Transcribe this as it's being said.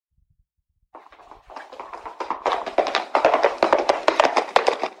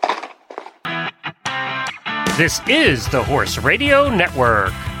This is the Horse Radio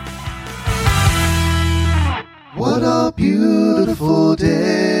Network. What a beautiful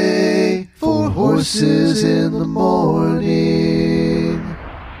day for horses in the morning.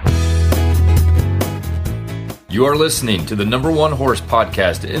 You are listening to the #1 horse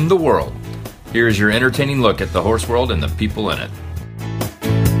podcast in the world. Here is your entertaining look at the horse world and the people in it.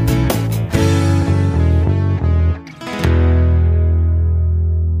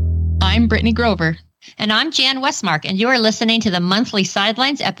 I'm Brittany Grover. And I'm Jan Westmark, and you are listening to the monthly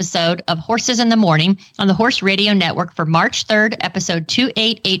Sidelines episode of Horses in the Morning on the Horse Radio Network for March 3rd, episode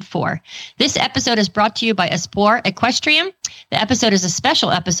 2884. This episode is brought to you by Espoir Equestrian. The episode is a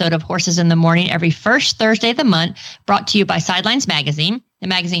special episode of Horses in the Morning every first Thursday of the month, brought to you by Sidelines Magazine, the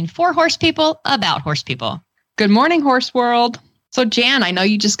magazine for horse people, about horse people. Good morning, Horse World. So, Jan, I know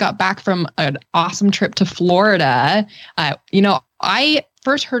you just got back from an awesome trip to Florida. I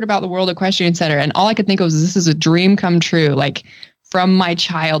first heard about the World Equestrian Center, and all I could think of was this is a dream come true, like from my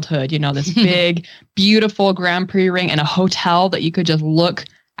childhood, this big, beautiful Grand Prix ring and a hotel that you could just look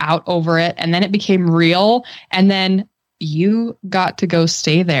out over it. And then it became real. And then you got to go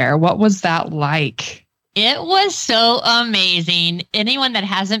stay there. What was that like? It was so amazing. Anyone that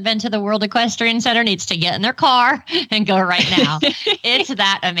hasn't been to the World Equestrian Center needs to get in their car and go right now. It's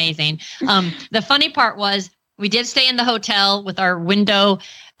that amazing. The funny part was, we did stay in the hotel with our window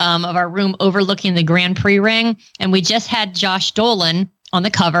of our room overlooking the Grand Prix ring. And we just had Josh Dolan on the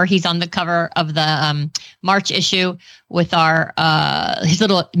cover. He's on the cover of the March issue with our his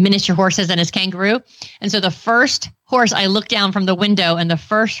little miniature horses and his kangaroo. And so the first horse, I look down from the window, and the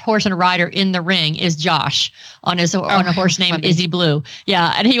first horse and rider in the ring is Josh on a horse named funny. Izzy Blue.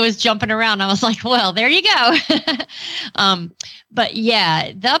 Yeah, and he was jumping around. I was like, well, there you go. But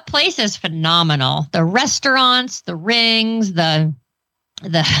yeah, the place is phenomenal. The restaurants, the rings, I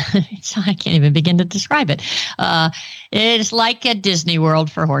can't even begin to describe it. It's like a Disney World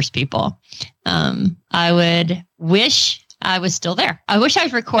for horse people. I would wish I was still there. I wish I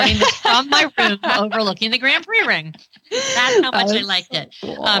was recording this from my room overlooking the Grand Prix ring. That's how much I liked it.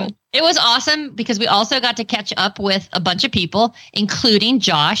 Cool. It was awesome because we also got to catch up with a bunch of people, including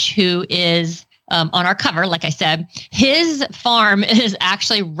Josh, who is on our cover. Like I said, his farm is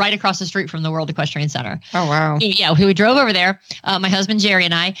actually right across the street from the World Equestrian Center. Oh, wow. Yeah, we drove over there, my husband Jerry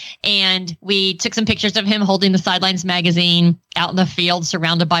and I, and we took some pictures of him holding the Sidelines magazine out in the field,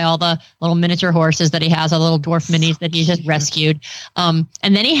 surrounded by all the little miniature horses that he has, all the little dwarf minis that he just rescued. And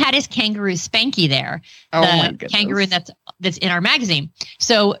then he had his kangaroo Spanky there, the kangaroo that's in our magazine.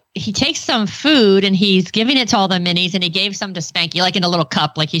 So he takes some food and he's giving it to all the minis, and he gave some to Spanky, like in a little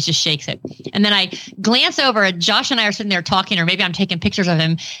cup, like he just shakes it. And then I glance over, and Josh and I are sitting there talking, or maybe I'm taking pictures of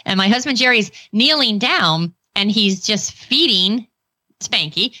him, and my husband Jerry's kneeling down and he's just feeding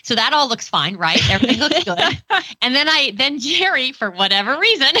Spanky. So that all looks fine, right? Everything looks good. And then Jerry, for whatever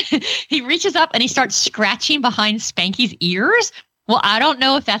reason, he reaches up and he starts scratching behind Spanky's ears. Well, I don't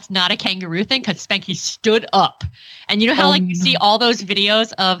know if that's not a kangaroo thing, because Spanky stood up. And you know how you see all those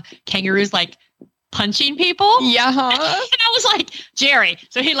videos of kangaroos like punching people? Yeah. And I was like, Jerry.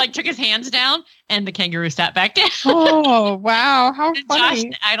 So he took his hands down and the kangaroo sat back down. Oh, wow. How funny.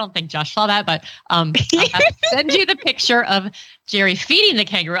 Josh, I don't think Josh saw that, but I'll have to send you the picture of Jerry feeding the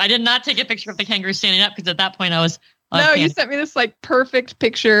kangaroo. I did not take a picture of the kangaroo standing up, because at that point I was you sent me this perfect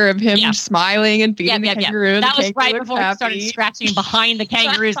picture of him smiling and feeding the kangaroo. Yeah. And that the was right before he started scratching behind the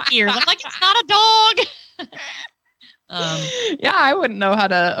kangaroo's ears. I'm like, it's not a dog. I wouldn't know how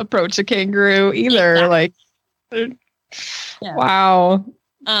to approach a kangaroo either. Exactly. Wow.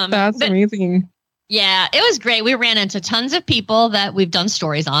 That's amazing. Yeah, it was great. We ran into tons of people that we've done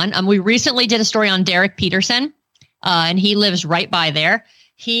stories on. We recently did a story on Derek Peterson, and he lives right by there.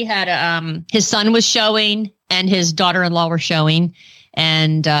 He had his son was showing, and his daughter-in-law were showing,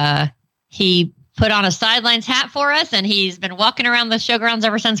 and he put on a Sidelines hat for us, and he's been walking around the showgrounds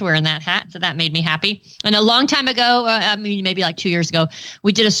ever since wearing that hat. So that made me happy. And a long time ago, maybe 2 years ago,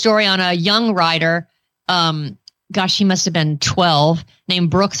 we did a story on a young rider. He must have been 12, named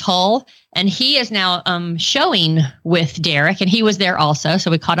Brooks Hull. And he is now showing with Derek, and he was there also.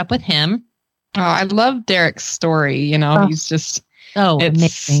 So we caught up with him. Oh, I love Derek's story. He's just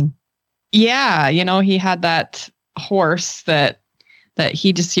amazing. Yeah. He had that horse that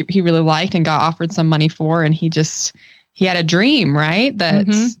he really liked and got offered some money for. And he had a dream, right?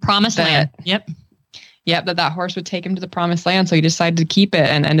 Promised land. Yep. Yep. That horse would take him to the promised land. So he decided to keep it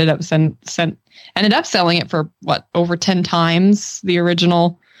and ended up selling it for over 10 times the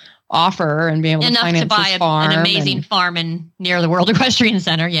original offer, and being able to finance his farm. An amazing farm near the World Equestrian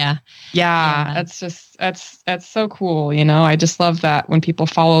Center. Yeah. That's so cool. I just love that when people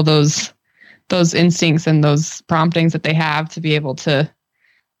follow those those instincts and those promptings that they have to be able to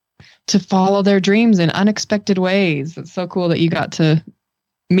follow their dreams in unexpected ways. It's so cool that you got to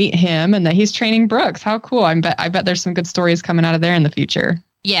meet him and that he's training Brooks. How cool. I bet there's some good stories coming out of there in the future.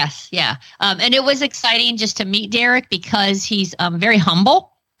 Yes. Yeah. And it was exciting just to meet Derek because he's very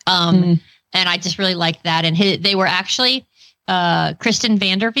humble. And I just really liked that. And they were actually Kristen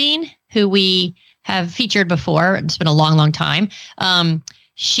Vanderveen, who we have featured before. It's been a long, long time.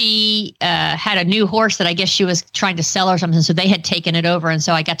 She had a new horse that I guess she was trying to sell or something. So they had taken it over. And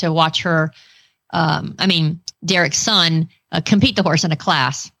so I got to watch her, Derek's son, compete the horse in a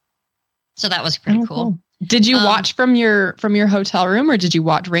class. So that was pretty cool. Did you watch from your hotel room, or did you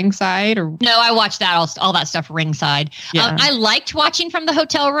watch ringside? Or no, I watched that all that stuff ringside. Yeah. I liked watching from the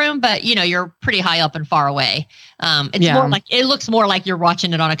hotel room, but you're pretty high up and far away. More like it looks more like you're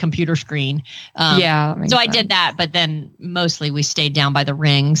watching it on a computer screen. So I did that, but then mostly we stayed down by the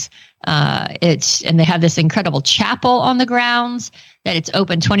rings. And they have this incredible chapel on the grounds that it's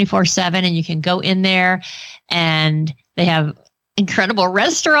open 24/7, and you can go in there, and they have incredible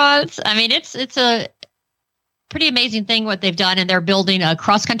restaurants. I mean, it's a pretty amazing thing what they've done, and they're building a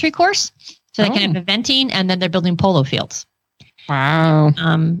cross country course so they can have eventing, and then they're building polo fields. Wow.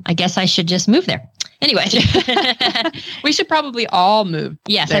 I guess I should just move there. Anyway, we should probably all move.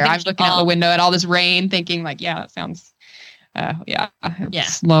 Yes, there. I'm looking out the window at all this rain, thinking like, yeah, that sounds.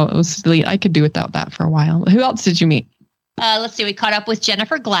 Slow. It was sleet. I could do without that for a while. Who else did you meet? Let's see. We caught up with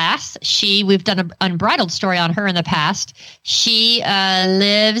Jennifer Glass. We've done an unbridled story on her in the past. She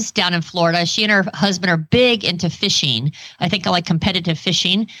lives down in Florida. She and her husband are big into fishing. I think like competitive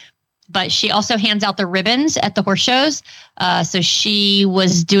fishing. But she also hands out the ribbons at the horse shows. So she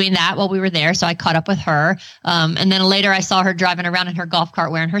was doing that while we were there. So I caught up with her. And then later I saw her driving around in her golf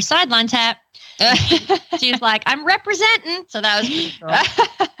cart wearing her Sidelines hat. She was like, I'm representing. So that was pretty cool.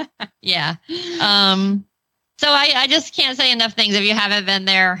 Yeah. So I just can't say enough things. If you haven't been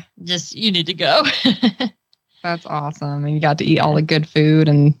there, you need to go. That's awesome. And you got to eat all the good food,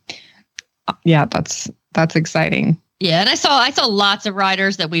 and yeah, that's exciting. Yeah. And I saw lots of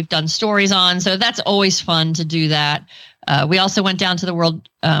riders that we've done stories on. So that's always fun to do that. We also went down to the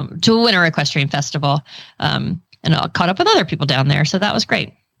to a Winter Equestrian Festival, and I caught up with other people down there. So that was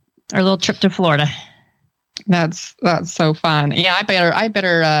great. Our little trip to Florida. That's so fun. Yeah. I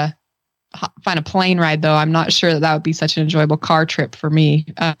better find a plane ride, though. I'm not sure that would be such an enjoyable car trip for me.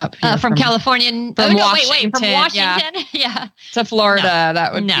 Up here from California. From Washington. From Washington. Yeah. To Florida. No.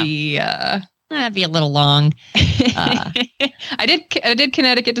 That would be. That'd be a little long. I did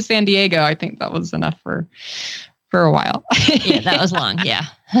Connecticut to San Diego. I think that was enough for a while. Yeah, that was long. Yeah.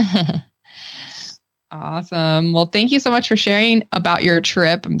 Awesome. Well, thank you so much for sharing about your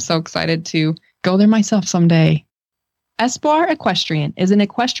trip. I'm so excited to go there myself someday. Espoir Equestrian is an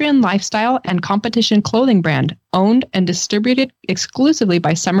equestrian lifestyle and competition clothing brand owned and distributed exclusively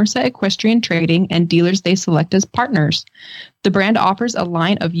by Somerset Equestrian Trading and dealers they select as partners. The brand offers a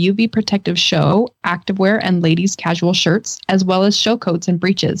line of UV protective show, activewear, and ladies' casual shirts, as well as show coats and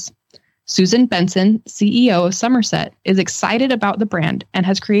breeches. Susan Benson, CEO of Somerset, is excited about the brand and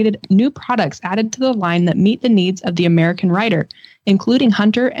has created new products added to the line that meet the needs of the American rider, including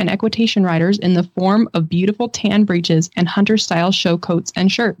hunter and equitation riders in the form of beautiful tan breeches and hunter-style show coats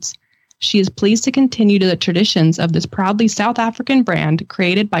and shirts. She is pleased to continue the traditions of this proudly South African brand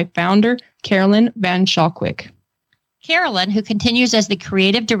created by founder Carolyn Van Schalkwyk. Carolyn, who continues as the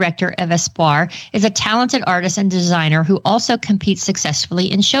creative director of Espoir, is a talented artist and designer who also competes successfully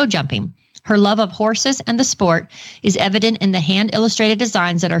in show jumping. Her love of horses and the sport is evident in the hand-illustrated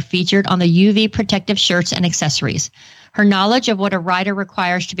designs that are featured on the UV protective shirts and accessories. Her knowledge of what a rider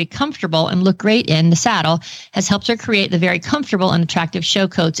requires to be comfortable and look great in the saddle has helped her create the very comfortable and attractive show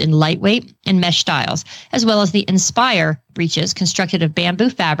coats in lightweight and mesh styles, as well as the Inspire breeches constructed of bamboo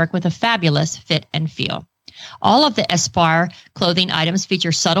fabric with a fabulous fit and feel. All of the Espoir clothing items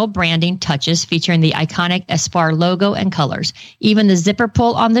feature subtle branding touches featuring the iconic Espoir logo and colors. Even the zipper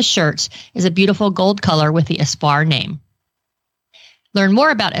pull on the shirts is a beautiful gold color with the Espoir name. Learn more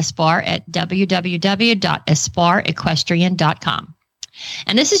about Espoir at www.espoirequestrian.com.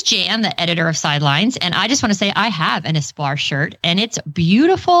 And this is Jan, the editor of Sidelines, and I just want to say I have an Espoir shirt, and it's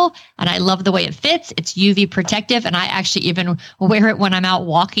beautiful, and I love the way it fits. It's UV protective, and I actually even wear it when I'm out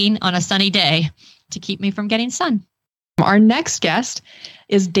walking on a sunny day to keep me from getting sun. Our next guest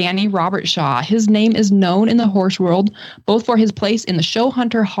is Danny Robertshaw. His name is known in the horse world both for his place in the Show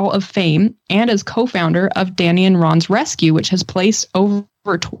Hunter Hall of Fame and as co-founder of Danny and Ron's Rescue, which has placed over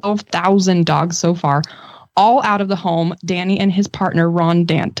 12,000 dogs so far, all out of the home Danny and his partner Ron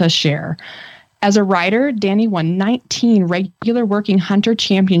Danta share. As a rider, Danny won 19 regular working hunter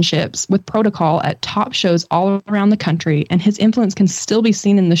championships with protocol at top shows all around the country, and his influence can still be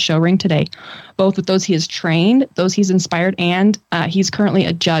seen in the show ring today, both with those he has trained, those he's inspired, and he's currently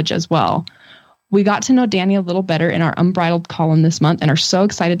a judge as well. We got to know Danny a little better in our Unbridled column this month and are so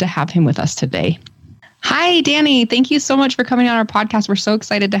excited to have him with us today. Hi, Danny. Thank you so much for coming on our podcast. We're so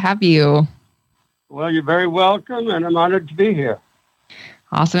excited to have you. Well, you're very welcome, and I'm honored to be here.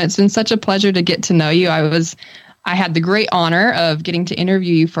 Awesome. It's been such a pleasure to get to know you. I had the great honor of getting to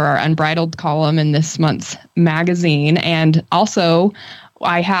interview you for our Unbridled column in this month's magazine. And also,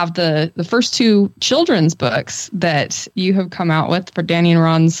 I have the first two children's books that you have come out with for Danny and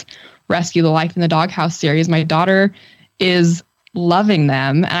Ron's Rescue the Life in the Doghouse series. My daughter is loving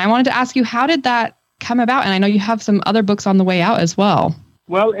them. And I wanted to ask you, how did that come about? And I know you have some other books on the way out as well.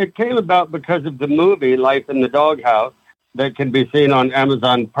 Well, it came about because of the movie Life in the Doghouse that can be seen on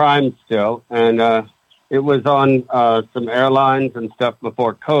Amazon Prime still. And it was on some airlines and stuff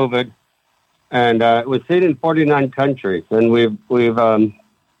before COVID. And it was seen in 49 countries. And we've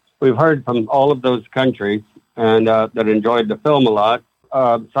heard from all of those countries and that enjoyed the film a lot.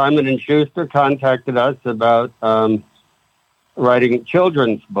 Simon & Schuster contacted us about writing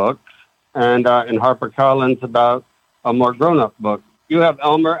children's books, and HarperCollins about a more grown-up book. You have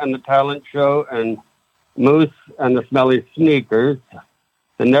Elmer and the Talent Show and Moose and the Smelly Sneakers.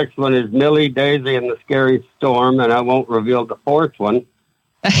 The next one is Millie, Daisy, and the Scary Storm, and I won't reveal the fourth one.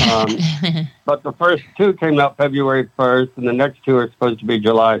 But the first two came out February 1st, and the next two are supposed to be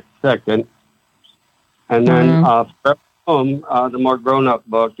July 2nd. And then the more grown-up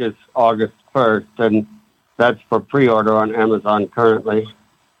book is August 1st, and that's for pre-order on Amazon currently.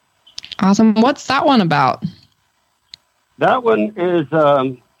 Awesome. What's that one about? That one is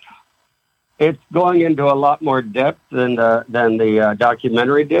it's going into a lot more depth than the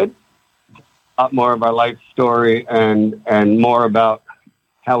documentary did. A lot more of our life story and more about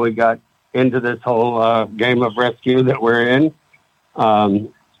how we got into this whole game of rescue that we're in,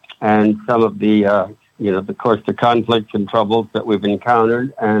 and some of the the conflicts and troubles that we've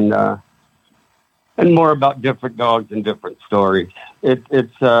encountered, and more about different dogs and different stories.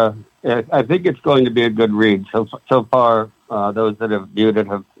 I think it's going to be a good read. So far, those that have viewed it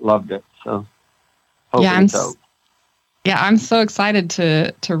have loved it. So, I'm so excited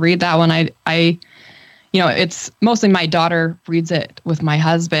to read that one. I it's mostly my daughter reads it with my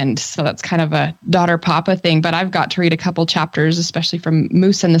husband, so that's kind of a daughter-papa thing. But I've got to read a couple chapters, especially from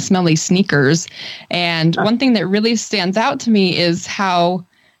Moose and the Smelly Sneakers. And one thing that really stands out to me is how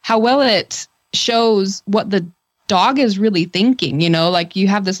well it shows what the dog is really thinking. Like you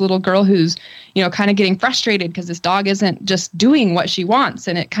have this little girl who's, kind of getting frustrated because this dog isn't just doing what she wants.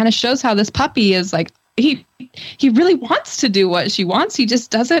 And it kind of shows how this puppy is like, he really wants to do what she wants. He just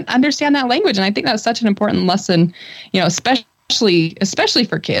doesn't understand that language. And I think that's such an important lesson, especially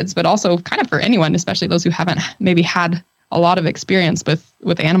for kids, but also kind of for anyone, especially those who haven't maybe had a lot of experience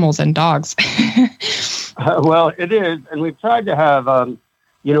with animals and dogs. Well, it is. And we've tried to have, a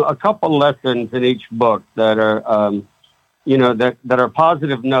couple lessons in each book that are, that are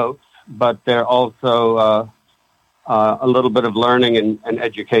positive notes, but they're also a little bit of learning and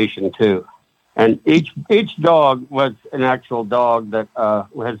education too. And each dog was an actual dog that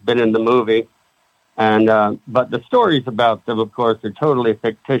has been in the movie, and but the stories about them, of course, are totally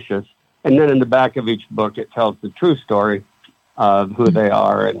fictitious. And then in the back of each book, it tells the true story of who they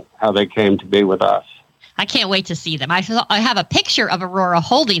are and how they came to be with us. I can't wait to see them. I have a picture of Aurora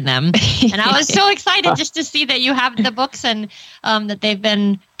holding them, and I was so excited just to see that you have the books and that they've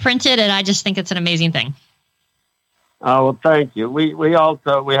been printed, and I just think it's an amazing thing. Well, thank you. We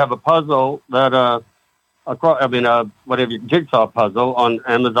have a puzzle that jigsaw puzzle on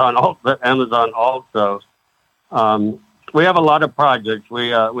Amazon. Amazon also. We have a lot of projects. We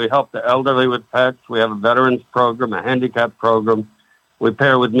help the elderly with pets. We have a veterans program, a handicap program. We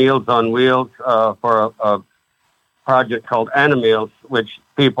pair with Meals on Wheels for a project called Animeals, which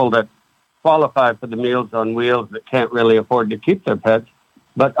people that qualify for the Meals on Wheels that can't really afford to keep their pets,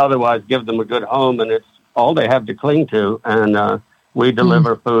 but otherwise give them a good home, and it's all they have to cling to. And we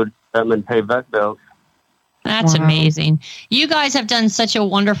deliver food to them and pay vet bills. That's amazing. You guys have done such a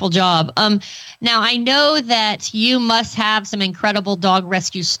wonderful job. Now, I know that you must have some incredible dog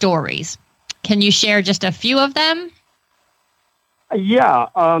rescue stories. Can you share just a few of them? Yeah.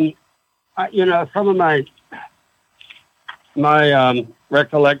 Some of my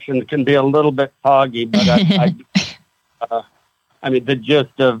recollections can be a little bit foggy, but the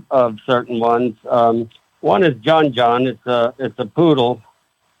gist of certain ones. One is John. It's a poodle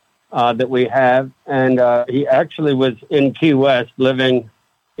that we have, and he actually was in Key West living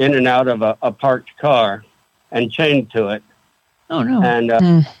in and out of a parked car and chained to it. Oh,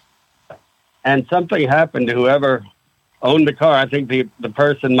 no. And something happened to whoever owned the car. I think the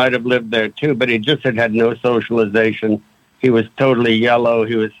person might have lived there too, but he just had no socialization. He was totally yellow.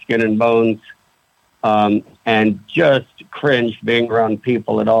 He was skin and bones, and just cringed being around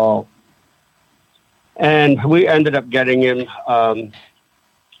people at all. And we ended up getting him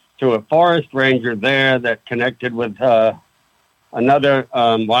to a forest ranger there that connected with another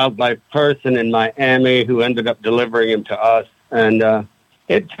wildlife person in Miami who ended up delivering him to us. And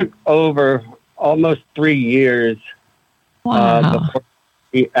it took over almost 3 years before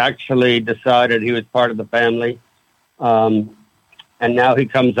he actually decided he was part of the family. And now he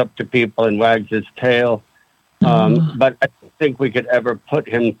comes up to people and wags his tail. But I don't think we could ever put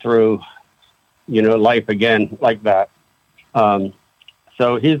him through, life again like that.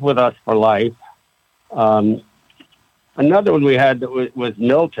 So he's with us for life. Another one we had that was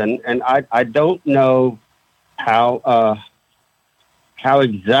Milton, and I don't know how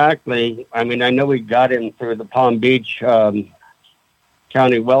exactly. I mean, I know we got him through the Palm Beach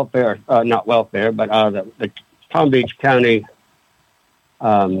County Welfare, not welfare, but the Palm Beach County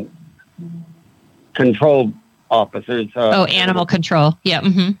control officers. Animal control. Yeah.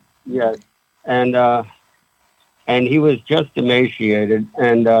 Mm-hmm. Yeah, and he was just emaciated,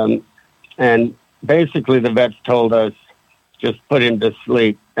 and basically the vets told us just put him to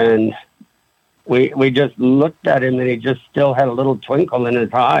sleep, and we just looked at him, and he just still had a little twinkle in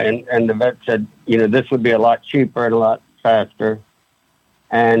his eye, and the vet said, this would be a lot cheaper and a lot faster,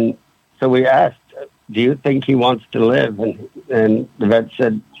 and so we asked, do you think he wants to live? And the vet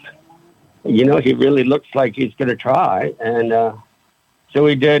said, he really looks like he's going to try, and so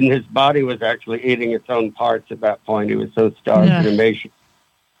he did, and his body was actually eating its own parts at that point. He was so starved and emaciated.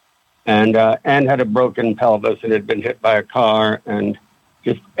 And had a broken pelvis and had been hit by a car, and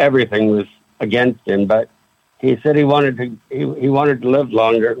just everything was against him. But he said he wanted to live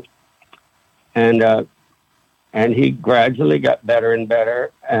longer, and he gradually got better and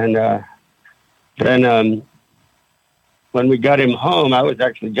better. And then when we got him home, I was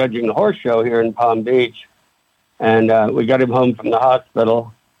actually judging the horse show here in Palm Beach, and we got him home from the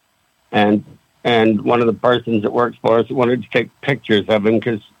hospital, and one of the persons that works for us wanted to take pictures of him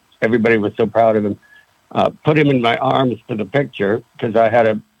because everybody was so proud of him. Put him in my arms for the picture because I had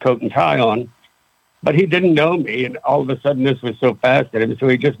a coat and tie on, but he didn't know me, and all of a sudden this was so fast at him, so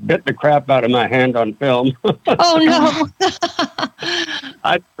he just bit the crap out of my hand on film. Oh no!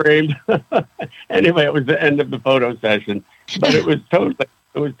 I screamed. Anyway, it was the end of the photo session, but it was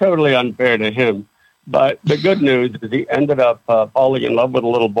totally unfair to him. But the good news is he ended up falling in love with a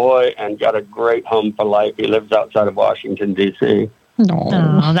little boy and got a great home for life. He lives outside of Washington, D.C.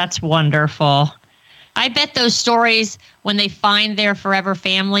 Oh, that's wonderful. I bet those stories, when they find their forever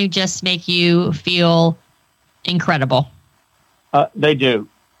family, just make you feel incredible. They do.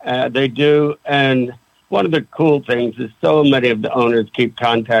 They do. And one of the cool things is so many of the owners keep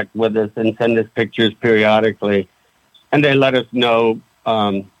contact with us and send us pictures periodically. And they let us know,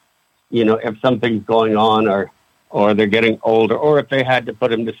 if something's going on or they're getting older, or if they had to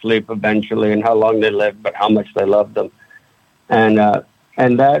put them to sleep eventually and how long they lived, but how much they loved them. And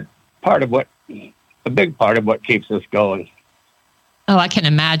that a big part of what keeps us going. Oh, I can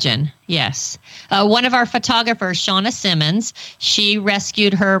imagine. Yes. One of our photographers, Shauna Simmons, she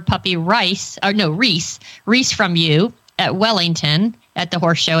rescued her puppy Reese from you at Wellington at the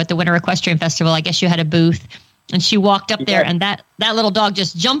horse show at the Winter Equestrian Festival. I guess you had a booth, and she walked up there, and that little dog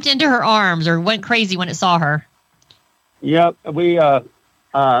just jumped into her arms or went crazy when it saw her. Yep. We have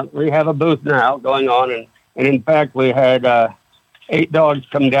a booth now going on, and in fact, we had 8 dogs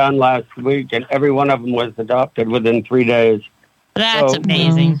come down last week, and every one of them was adopted within 3 days. That's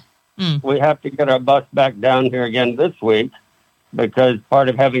amazing. We have to get our bus back down here again this week because part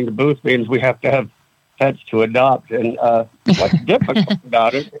of having the booth means we have to have pets to adopt. And what's difficult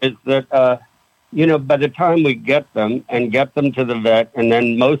about it is that, by the time we get them to the vet, and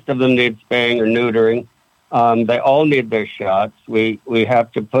then most of them need spaying or neutering, they all need their shots. We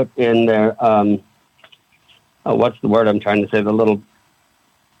have to put in their... what's the word I'm trying to say? The little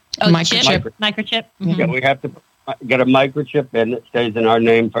microchip. Mm-hmm. Yeah, we have to get a microchip in that stays in our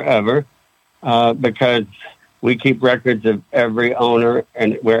name forever because we keep records of every owner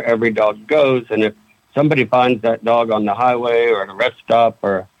and where every dog goes. And if somebody finds that dog on the highway or at a rest stop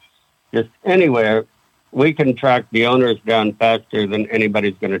or just anywhere, we can track the owners down faster than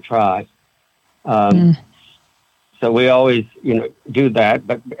anybody's going to try. So we always, do that.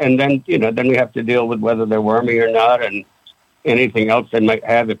 And then we have to deal with whether they're wormy or not and anything else they might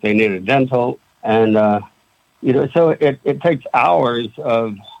have if they need a dental. And So it takes hours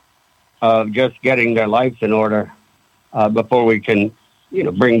of just getting their lives in order before we can,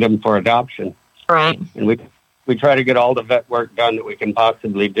 bring them for adoption. Right. And we try to get all the vet work done that we can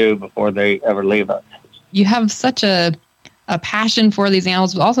possibly do before they ever leave us. You have such a passion for these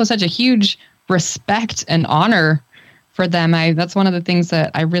animals, but also such a huge respect and honor for them. That's one of the things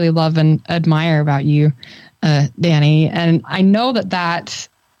that I really love and admire about you, Danny. And I know that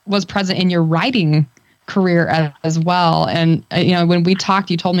was present in your writing career as well. And, when we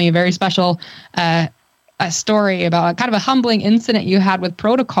talked, you told me a very special a story about kind of a humbling incident you had with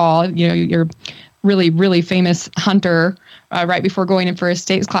Protocol, your really, really famous hunter right before going in for a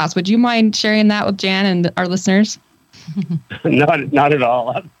stakes class. Would you mind sharing that with Jan and our listeners? Not at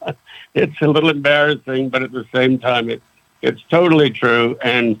all. It's a little embarrassing, but at the same time, it's totally true.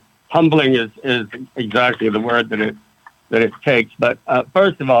 And humbling is exactly the word that it takes. But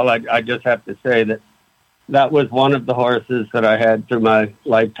first of all, I just have to say that was one of the horses that I had through my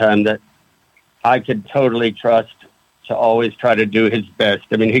lifetime that I could totally trust to always try to do his best.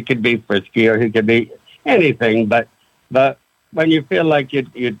 I mean, he could be frisky or he could be anything, but when you feel like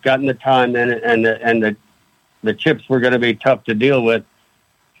you'd gotten the time in it and the chips were going to be tough to deal with,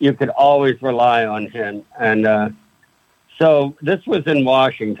 you could always rely on him. And so this was in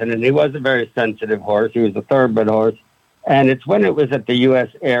Washington, and he was a very sensitive horse. He was a thoroughbred horse. And it's when it was at the U.S.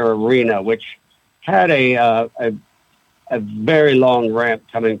 Air Arena, which had a very long ramp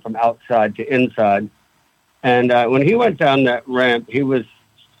coming from outside to inside. And when he went down that ramp, he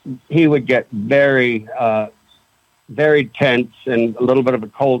would get very, very tense and a little bit of a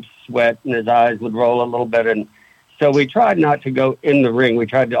cold sweat, and his eyes would roll a little bit. And so we tried not to go in the ring. We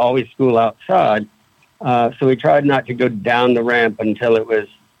tried to always school outside. So we tried not to go down the ramp until it was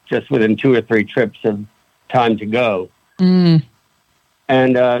just within 2 or 3 trips of time to go. Mm.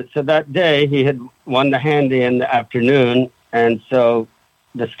 And so that day he had won the handy in the afternoon. And so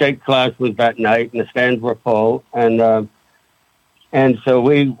the stake class was that night and the stands were full. And so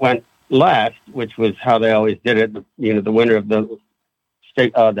we went last, which was how they always did it. The winner of the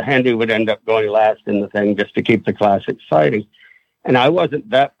stake, the handy would end up going last in the thing just to keep the class exciting. And I wasn't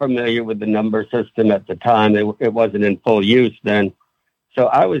that familiar with the number system at the time. It wasn't in full use then. So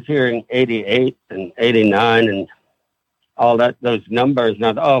I was hearing 88 and 89 and all those numbers. And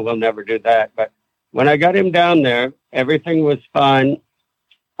I thought, we'll never do that. But when I got him down there, everything was fine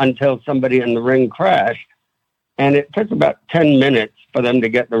until somebody in the ring crashed. And it took about 10 minutes for them to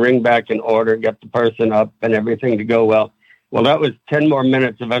get the ring back in order, get the person up and everything to go well. Well, that was 10 more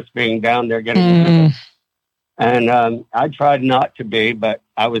minutes of us being down there getting And I tried not to be, but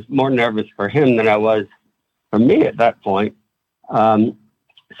I was more nervous for him than I was for me at that point.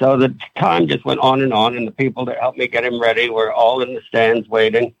 So the time just went on, and the people that helped me get him ready were all in the stands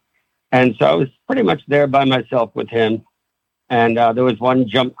waiting. And so I was pretty much there by myself with him. And there was one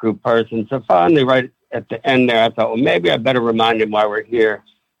jump crew person. So finally, right at the end there, I thought, well, maybe I better remind him why we're here.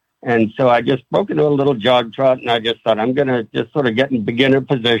 And so I just broke into a little jog trot, and I just thought, I'm going to just sort of get in beginner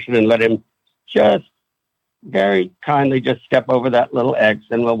position and let him just very kindly just step over that little X,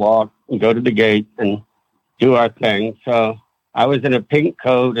 and we'll walk and go to the gate and do our thing. So I was in a pink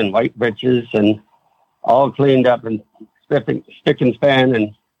coat and white breeches and all cleaned up and spick and span.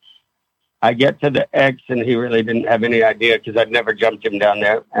 And I get to the X, and he really didn't have any idea because I'd never jumped him down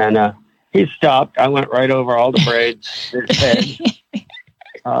there. And he stopped. I went right over all the braids, his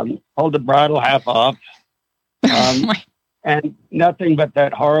head, pulled the bridle half off, and nothing but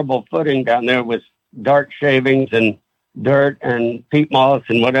that horrible footing down there with dark shavings and dirt and peat moss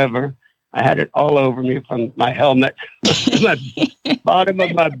and whatever. I had it all over me from my helmet to my bottom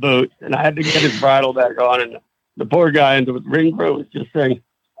of my boots, and I had to get his bridle back on. And the poor guy in the ring crew was just saying,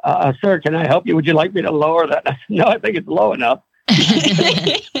 sir, can I help you? Would you like me to lower that? I said, no, I think it's low enough.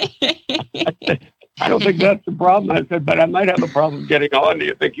 I don't think that's the problem. I said, but I might have a problem getting on. Do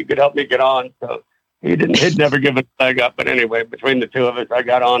you think you could help me get on? So he'd never given a leg up. But anyway, between the two of us, I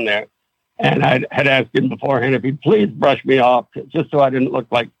got on there. And I had asked him beforehand if he'd please brush me off, just so I didn't look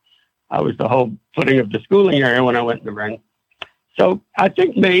like I was the whole footing of the schooling area when I went in the ring. So I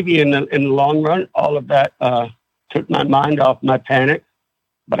think maybe in the long run, all of that took my mind off my panic.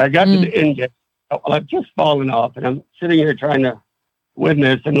 But I got to the end gate. Well, I've just fallen off, and I'm sitting here trying to win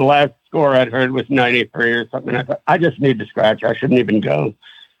this. And the last score I'd heard was 93 or something. I thought, I just need to scratch. I shouldn't even go.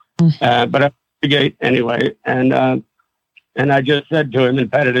 But I went to the gate anyway. And I just said to him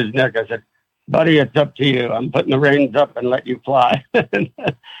and patted his neck, I said, buddy, it's up to you. I'm putting the reins up and let you fly.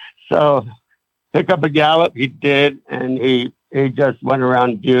 So pick up a gallop. He did. And he just went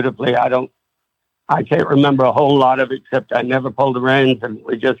around beautifully. I can't remember a whole lot of it, except I never pulled the reins, and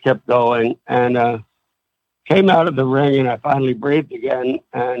we just kept going. And came out of the ring, and I finally breathed again.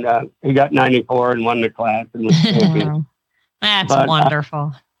 And he got 94 and won the class and was champion. That's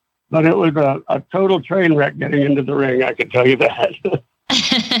wonderful. But it was a total train wreck getting into the ring, I can tell you that.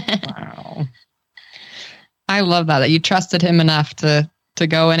 Wow. I love that you trusted him enough to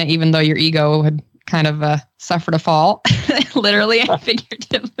go in it, even though your ego had kind of suffered a fall, literally and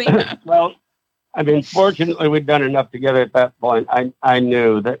figuratively. Well, I mean, fortunately, we'd done enough together at that point. I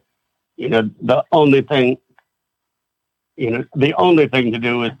knew that, the only thing to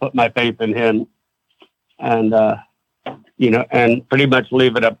do was put my faith in him and, and pretty much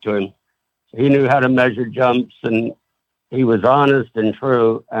leave it up to him. He knew how to measure jumps, and he was honest and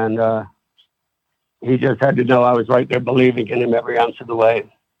true. And he just had to know I was right there believing in him every ounce of the way.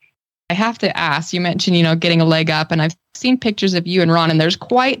 I have to ask, you mentioned, getting a leg up, and I've seen pictures of you and Ron, and there's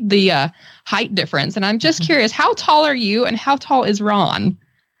quite the height difference. And I'm just curious, how tall are you and how tall is Ron?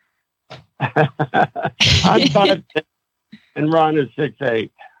 I'm 5'6", and Ron is 6'8".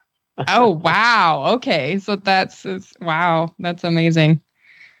 Oh, wow. Okay. So wow. That's amazing.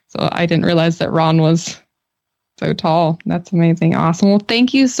 So I didn't realize that Ron was so tall. That's amazing. Awesome. Well,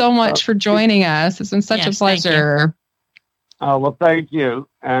 thank you so much for joining us. It's been such a pleasure. Oh, well, thank you.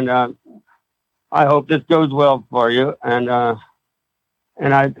 And I hope this goes well for you. And I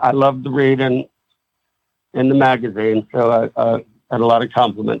love the read in the magazine. So I had a lot of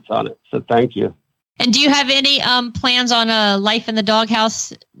compliments on it. So thank you. And do you have any plans on Life in the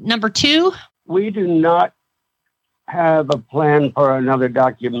Doghouse #2? We do not have a plan for another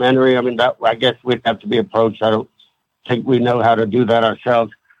documentary. I mean, I guess we'd have to be approached. I don't think we know how to do that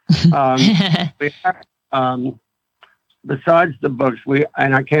ourselves. Besides the books,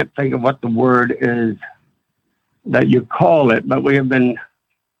 and I can't think of what the word is that you call it, but we have been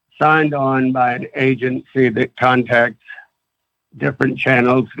signed on by an agency that contacts different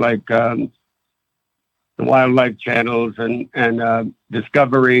channels like the wildlife channels and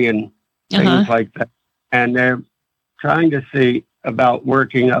Discovery and things like that. And they're trying to see about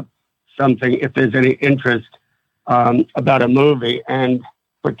working up something, if there's any interest, about a movie. And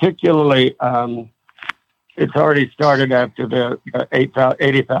particularly, it's already started after the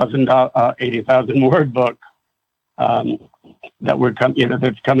 80,000 word book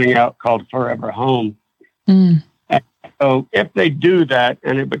that's coming out called Forever Home. And so if they do that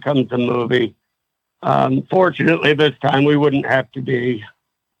and it becomes a movie, fortunately this time we wouldn't have to be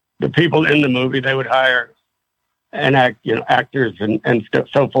the people in the movie. They would hire actors and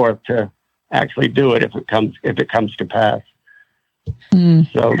so forth to actually do it if it comes to pass.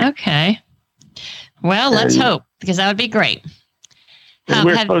 So okay. Well, let's hope, because that would be great.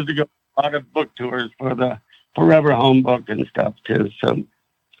 We're supposed to go a lot of book tours for the Forever Home book and stuff too. So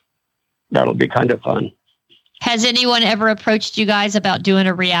that'll be kind of fun. Has anyone ever approached you guys about doing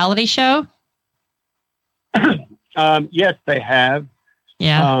a reality show? Yes, they have.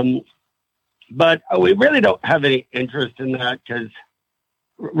 Yeah. But we really don't have any interest in that because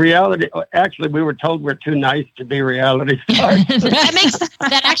reality, actually, we were told we're too nice to be reality stars.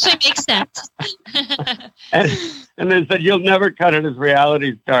 that actually makes sense. and they said, you'll never cut it as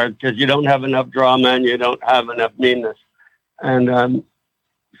reality stars because you don't have enough drama and you don't have enough meanness. And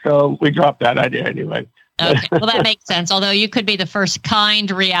so we dropped that idea anyway. Okay, well, that makes sense. Although you could be the first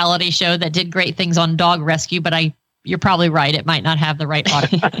kind reality show that did great things on dog rescue, but you're probably right. It might not have the right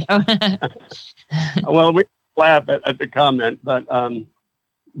audience. Well, we laugh at the comment, but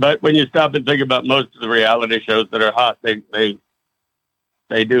when you stop and think about most of the reality shows that are hot, they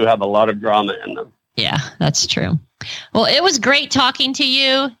do have a lot of drama in them. Yeah, that's true. Well, it was great talking to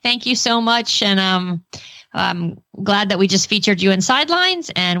you. Thank you so much. And I'm glad that we just featured you in Sidelines,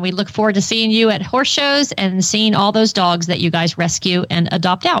 and we look forward to seeing you at horse shows and seeing all those dogs that you guys rescue and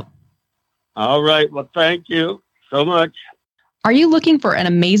adopt out. All right. Well, thank you so much. Are you looking for an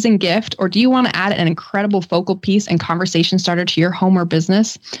amazing gift, or do you want to add an incredible focal piece and conversation starter to your home or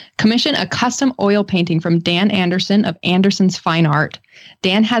business? Commission a custom oil painting from Dan Anderson of Anderson's Fine Art.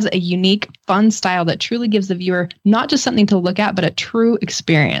 Dan has a unique, fun style that truly gives the viewer not just something to look at, but a true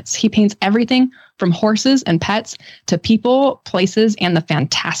experience. He paints everything from horses and pets to people, places, and the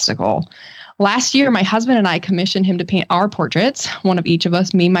fantastical. Last year, my husband and I commissioned him to paint our portraits, one of each of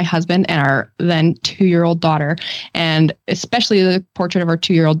us, me, my husband, and our then 2-year-old daughter. And especially the portrait of our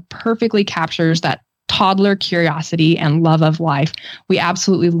 2-year-old perfectly captures that toddler curiosity and love of life. We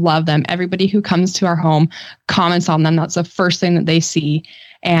absolutely love them. Everybody who comes to our home comments on them. That's the first thing that they see.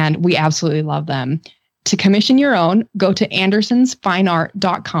 And we absolutely love them. To commission your own, go to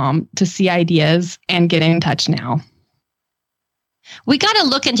andersonsfineart.com to see ideas and get in touch now. We got to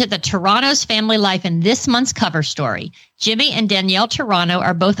look into the Torano's family life in this month's cover story. Jimmy and Danielle Torano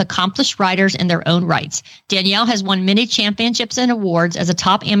are both accomplished riders in their own rights. Danielle has won many championships and awards as a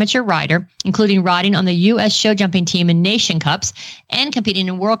top amateur rider, including riding on the U.S. show jumping team in Nation Cups and competing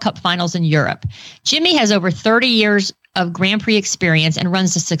in World Cup finals in Europe. Jimmy has over 30 years of Grand Prix experience and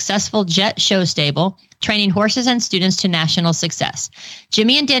runs a successful jet show stable, training horses and students to national success.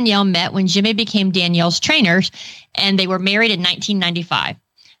 Jimmy and Danielle met when Jimmy became Danielle's trainers, and they were married in 1995.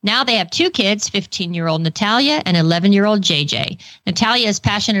 Now they have 2 kids, 15-year-old Natalia and 11-year-old JJ. Natalia is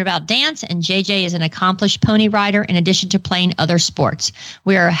passionate about dance, and JJ is an accomplished pony rider in addition to playing other sports.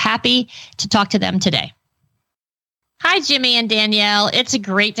 We are happy to talk to them today. Hi, Jimmy and Danielle. It's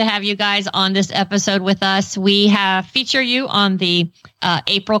great to have you guys on this episode with us. We have featured you on the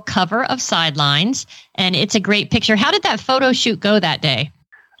April cover of Sidelines, and it's a great picture. How did that photo shoot go that day?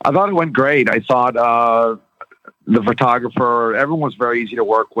 I thought it went great. I thought the photographer, everyone was very easy to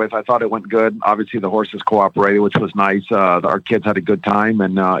work with. I thought it went good. Obviously, the horses cooperated, which was nice. Our kids had a good time,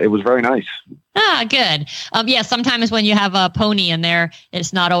 and it was very nice. Ah, good. Yeah, sometimes when you have a pony in there,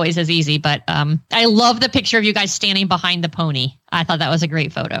 it's not always as easy. But I love the picture of you guys standing behind the pony. I thought that was a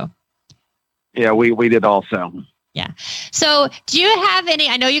great photo. Yeah, we did also. Yeah. So do you have any,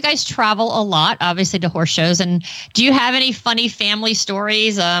 I know you guys travel a lot, obviously, to horse shows. And do you have any funny family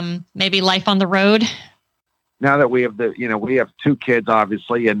stories, maybe life on the road? Now that we have we have 2 kids,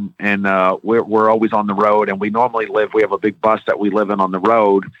 obviously, and we're always on the road, and we have a big bus that we live in on the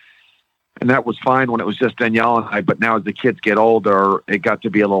road. And that was fine when it was just Danielle and I, but now as the kids get older, it got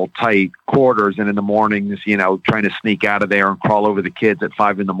to be a little tight quarters. And in the mornings, trying to sneak out of there and crawl over the kids at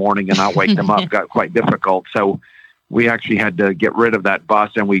 5 a.m. and not wake them up got quite difficult. So we actually had to get rid of that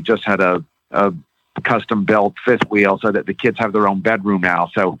bus, and we just had a custom built 5th wheel so that the kids have their own bedroom now.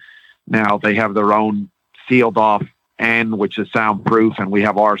 So now they have their own sealed off end, which is soundproof, and we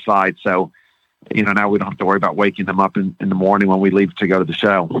have our side. So, now we don't have to worry about waking them up in the morning when we leave to go to the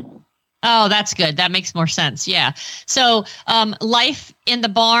show. Oh, that's good. That makes more sense. Yeah. So life in the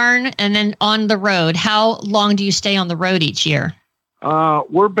barn and then on the road. How long do you stay on the road each year?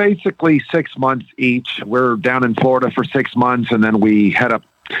 We're basically 6 months each. We're down in Florida for 6 months, and then we head up.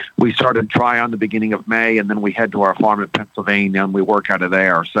 We started Tryon the beginning of May, and then we head to our farm in Pennsylvania, and we work out of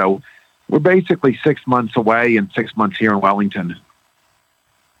there. So we're basically 6 months away and 6 months here in Wellington.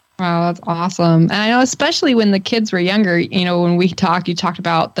 Wow, that's awesome. And I know, especially when the kids were younger, when we talked, you talked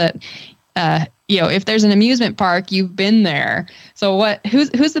about that, if there's an amusement park, you've been there. So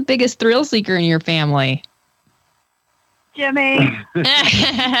who's the biggest thrill seeker in your family? Jimmy.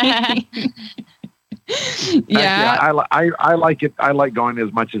 Yeah. I like it. I like going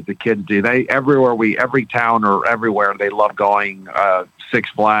as much as the kids do. Every town or everywhere, they love going. Six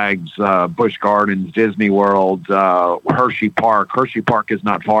Flags, Busch Gardens, Disney World, Hershey Park. Hershey Park is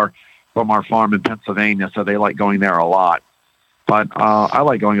not far from our farm in Pennsylvania, so they like going there a lot. But I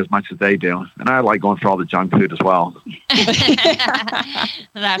like going as much as they do, and I like going for all the junk food as well.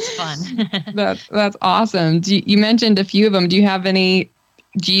 That's fun. That's awesome. You mentioned a few of them. Do you have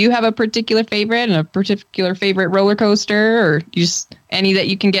a particular favorite and a particular favorite roller coaster, or just any that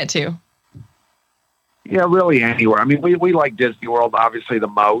you can get to? Yeah, really anywhere. I mean, we like Disney World obviously the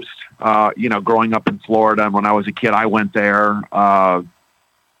most. Growing up in Florida, and when I was a kid, I went there.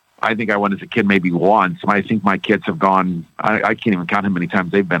 I think I went as a kid maybe once. I think my kids have gone. I can't even count how many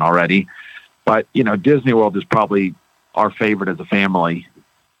times they've been already. But Disney World is probably our favorite as a family.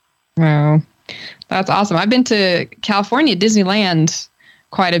 Wow, that's awesome. I've been to California, Disneyland,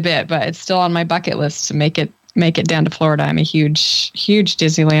 quite a bit, but it's still on my bucket list to make it down to Florida. I'm a huge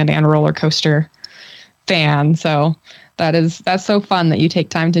Disneyland and roller coaster fan. So that's so fun that you take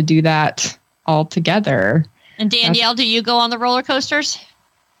time to do that all together. And Danielle, do you go on the roller coasters?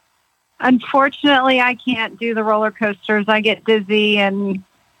 Unfortunately, I can't do the roller coasters. I get dizzy and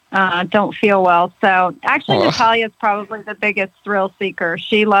don't feel well. So actually, Natalia is probably the biggest thrill seeker.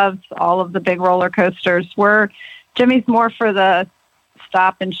 She loves all of the big roller coasters. Jimmy's more for the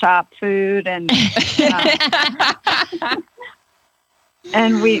stop and shop food, and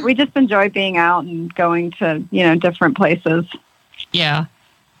and we just enjoy being out and going to different places. Yeah,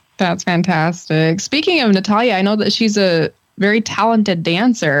 that's fantastic. Speaking of Natalia, I know that she's a very talented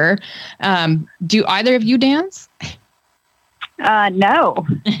dancer. Do either of you dance? No.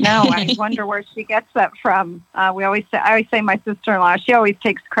 I wonder where she gets that from. I always say my sister-in-law. She always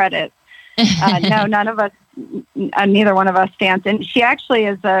takes credit. No, none of us. Neither one of us dance, and she actually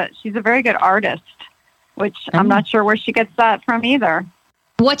she's a very good artist, which I'm not sure where she gets that from either.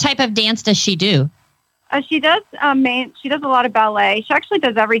 What type of dance does she do? She does she does a lot of ballet. She actually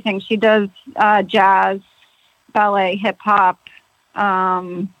does everything. She does jazz, ballet, hip hop,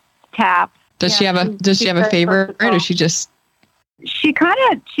 tap. Does she have a favorite, or does she just? She kind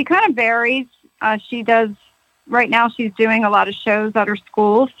of varies. She does. Right now, she's doing a lot of shows at her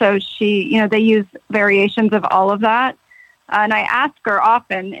school, so they use variations of all of that. And I ask her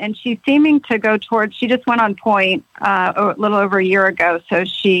often, and she's seeming to go towards. She just went on point a little over a year ago, so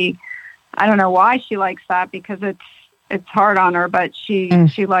I don't know why she likes that, because it's hard on her, but she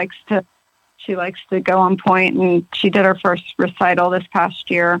likes to go on point, and she did her first recital this past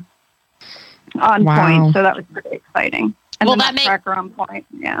year on point, so that was pretty exciting. And well, that track her on point,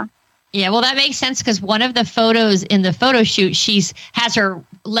 yeah. Yeah, well, that makes sense, because one of the photos in the photo shoot, has her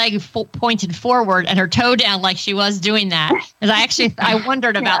leg pointed forward and her toe down like she was doing that. Because I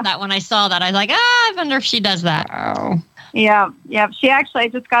wondered about that when I saw that. I was like, I wonder if she does that. Wow. Yeah. She actually, I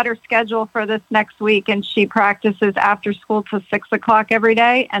just got her schedule for this next week, and she practices after school till 6 o'clock every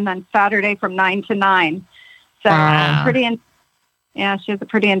day, and then Saturday from 9 to 9. So she has a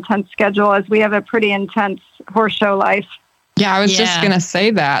pretty intense schedule, as we have a pretty intense horse show life. Yeah, I was just going to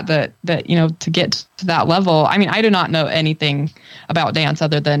say that to get to that level. I mean, I do not know anything about dance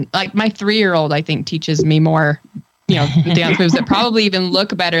other than, like, my 3-year-old, I think, teaches me more, dance moves that probably even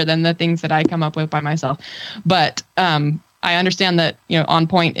look better than the things that I come up with by myself. But I understand that, on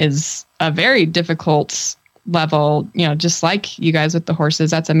point is a very difficult level, just like you guys with the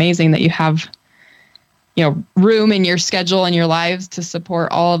horses. That's amazing that you have, room in your schedule and your lives to support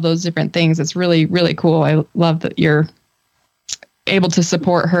all of those different things. It's really, really cool. I love that you're able to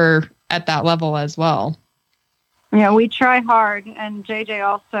support her at that level as well. Yeah, we try hard. And JJ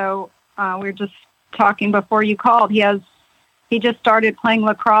also, we were just talking before you called. He just started playing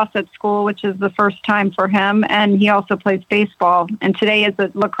lacrosse at school, which is the first time for him. And he also plays baseball. And today is a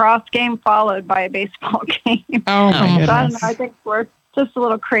lacrosse game followed by a baseball game. Oh, my goodness. So I don't know, I think we're just a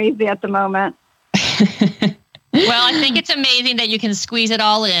little crazy at the moment. Well, I think it's amazing that you can squeeze it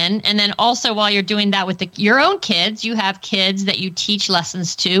all in. And then also, while you're doing that with your own kids, you have kids that you teach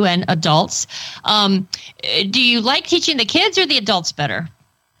lessons to, and adults. Do you like teaching the kids or the adults better?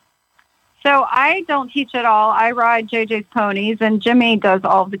 So I don't teach at all. I ride JJ's ponies, and Jimmy does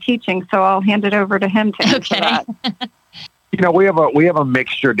all the teaching. So I'll hand it over to him to answer that. We have a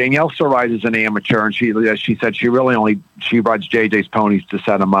mixture. Danielle still rides as an amateur, and she said she rides JJ's ponies to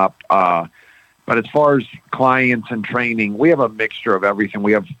set them up. But as far as clients and training, we have a mixture of everything.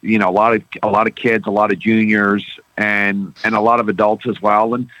 We have, a lot of kids, a lot of juniors, and a lot of adults as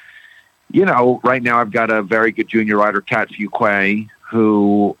well. And, right now I've got a very good junior rider, Kat Fuquay,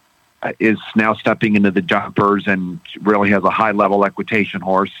 who is now stepping into the jumpers and really has a high-level equitation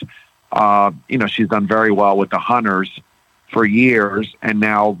horse. She's done very well with the hunters for years, and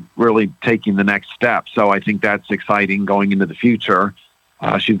now really taking the next step. So I think that's exciting going into the future.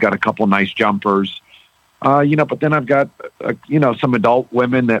 She's got a couple of nice jumpers, but then I've got, some adult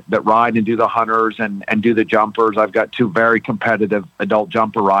women that ride and do the hunters and do the jumpers. I've got 2 very competitive adult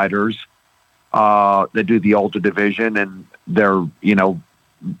jumper riders that do the older division, and they're,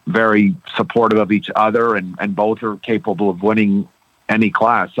 very supportive of each other, and both are capable of winning any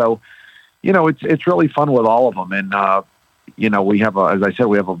class. So, it's really fun with all of them. And, we have, as I said,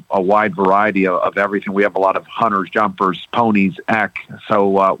 we have a wide variety of everything. We have a lot of hunters, jumpers, ponies, eck.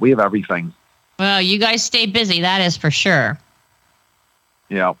 So we have everything. Well, you guys stay busy. That is for sure.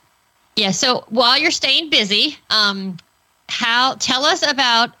 Yeah. Yeah. So while you're staying busy, tell us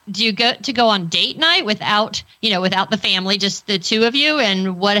about, do you go on date night without the family, just the 2 of you?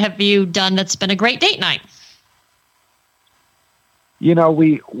 And what have you done that's been a great date night?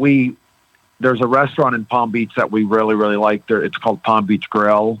 There's a restaurant in Palm Beach that we really, really like. It's called Palm Beach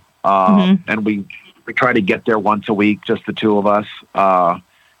Grill. And we try to get there once a week, just the 2 of us.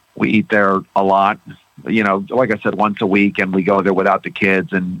 We eat there a lot, like I said, once a week, and we go there without the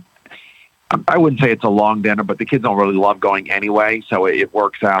kids. And I wouldn't say it's a long dinner, but the kids don't really love going anyway. So it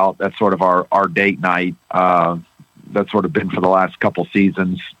works out. That's sort of our date night. That's sort of been for the last couple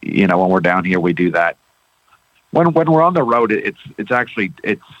seasons. When we're down here, we do that. When we're on the road, it's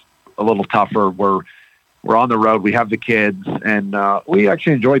a little tougher. We're on the road. We have the kids, and we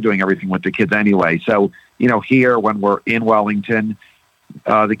actually enjoy doing everything with the kids anyway. So, here when we're in Wellington,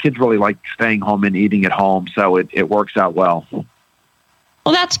 the kids really like staying home and eating at home. So it works out well.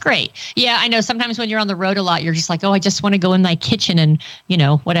 Well, that's great. Yeah, I know sometimes when you're on the road a lot, you're just like, I just want to go in my kitchen and,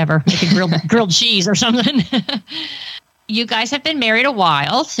 whatever, make a grilled cheese or something. You guys have been married a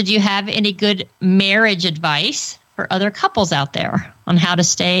while. So do you have any good marriage advice for other couples out there on how to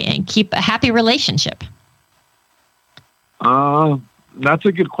stay and keep a happy relationship? That's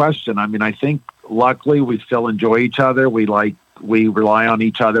a good question. I mean, I think luckily we still enjoy each other. We rely on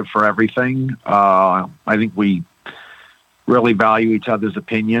each other for everything. I think we really value each other's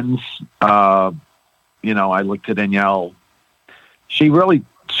opinions. You know, I look to Danielle. She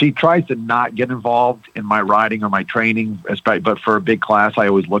tries to not get involved in my riding or my training, but for a big class, I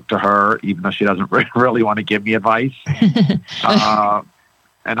always look to her, even though she doesn't really want to give me advice.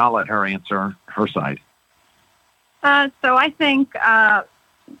 And I'll let her answer her side. So I think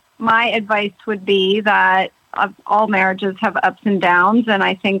my advice would be that all marriages have ups and downs. And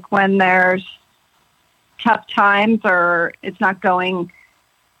I think when there's tough times or it's not going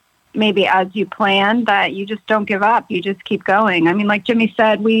maybe as you planned, that you just don't give up. You just keep going. I mean, like Jimmy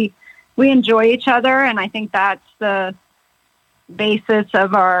said, we enjoy each other. And I think that's the basis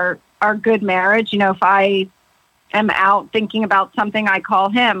of our good marriage. You know, if I am out thinking about something, I call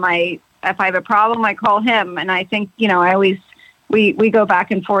him. If I have a problem, I call him. And I think, you know, we go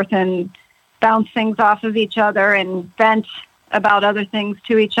back and forth and bounce things off of each other and vent about other things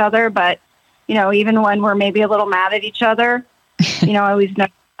to each other. But, you know, even when we're maybe a little mad at each other, you know, I always know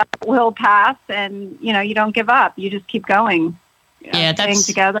that will pass, and, you know, you don't give up. You just keep going. Yeah, staying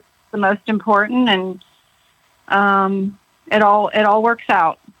together is the most important, and it all works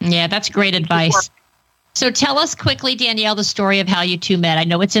out. Yeah, that's great advice. So tell us quickly, Danielle, the story of how you two met. I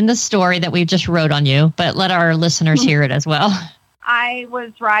know it's in the story that we just wrote on you, but let our listeners hear it as well. I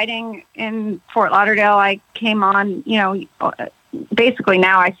was riding in Fort Lauderdale. I came on, you know, basically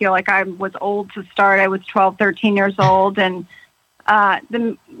now I feel like I was old to start. I was 12, 13 years old. And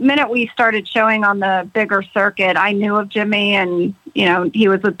the minute we started showing on the bigger circuit, I knew of Jimmy, and, you know, he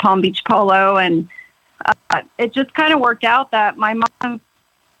was with Palm Beach Polo. And it just kind of worked out that my mom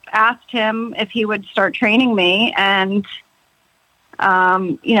asked him if he would start training me. And,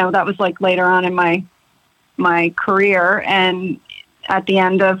 you know, that was like later on in my career. And at the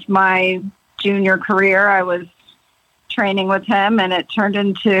end of my junior career, I was training with him, and it turned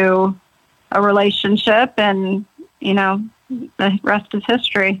into a relationship, and, you know, the rest is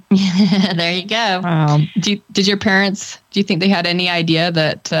history. There you go. Did your parents, do you think they had any idea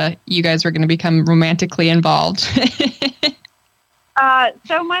that you guys were going to become romantically involved?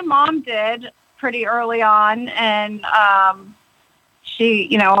 So my mom did pretty early on, and she,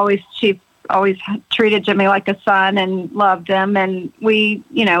 you know, always treated Jimmy like a son and loved him. And we,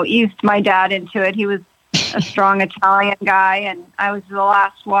 you know, eased my dad into it. He was a strong Italian guy, and I was the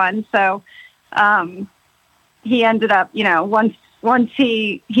last one. So he ended up, you know, once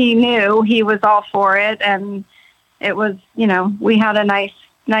he knew, he was all for it. And it was, you know, we had a nice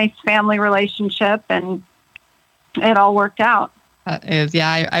family relationship, and it all worked out.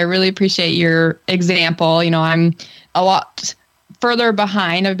 I really appreciate your example. You know, I'm a lot further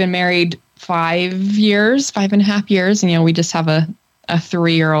behind. I've been married 5.5 years, and, you know, we just have a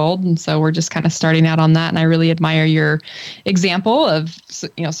 3-year-old, and so we're just kind of starting out on that. And I really admire your example of,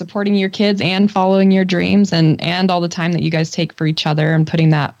 you know, supporting your kids and following your dreams, and all the time that you guys take for each other and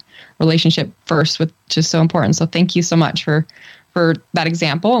putting that relationship first, which is so important. So thank you so much for that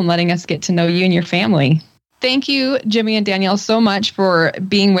example and letting us get to know you and your family. Thank you, Jimmy and Danielle, so much for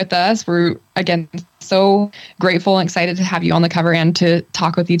being with us. We're, again, so grateful and excited to have you on the cover and to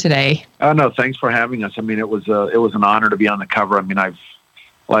talk with you today. No, thanks for having us. I mean, it was an honor to be on the cover. I mean, as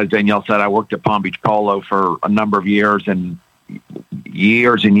Danielle said, I worked at Palm Beach Polo for a number of years, and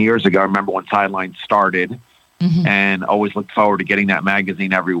years ago, I remember when Sidelines started, and always looked forward to getting that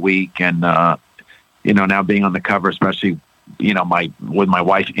magazine every week. And, you know, now being on the cover, especially, you know, with my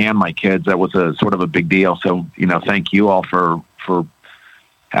wife and my kids, that was a sort of a big deal. So, you know, thank you all for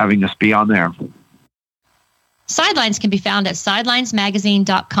having us be on there. Sidelines can be found at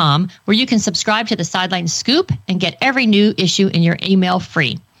sidelinesmagazine.com, where you can subscribe to the Sidelines Scoop and get every new issue in your email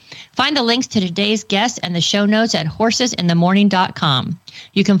free. Find the links to today's guests and the show notes at horsesinthemorning.com.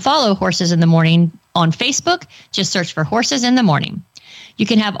 You can follow Horses in the Morning on Facebook. Just search for Horses in the Morning. You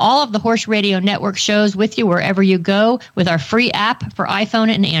can have all of the Horse Radio Network shows with you wherever you go with our free app for iPhone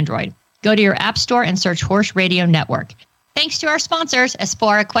and Android. Go to your app store and search Horse Radio Network. Thanks to our sponsors,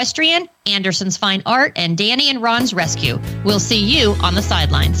 Espoir Equestrian, Anderson's Fine Art, and Danny and Ron's Rescue. We'll see you on the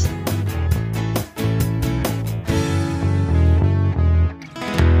sidelines.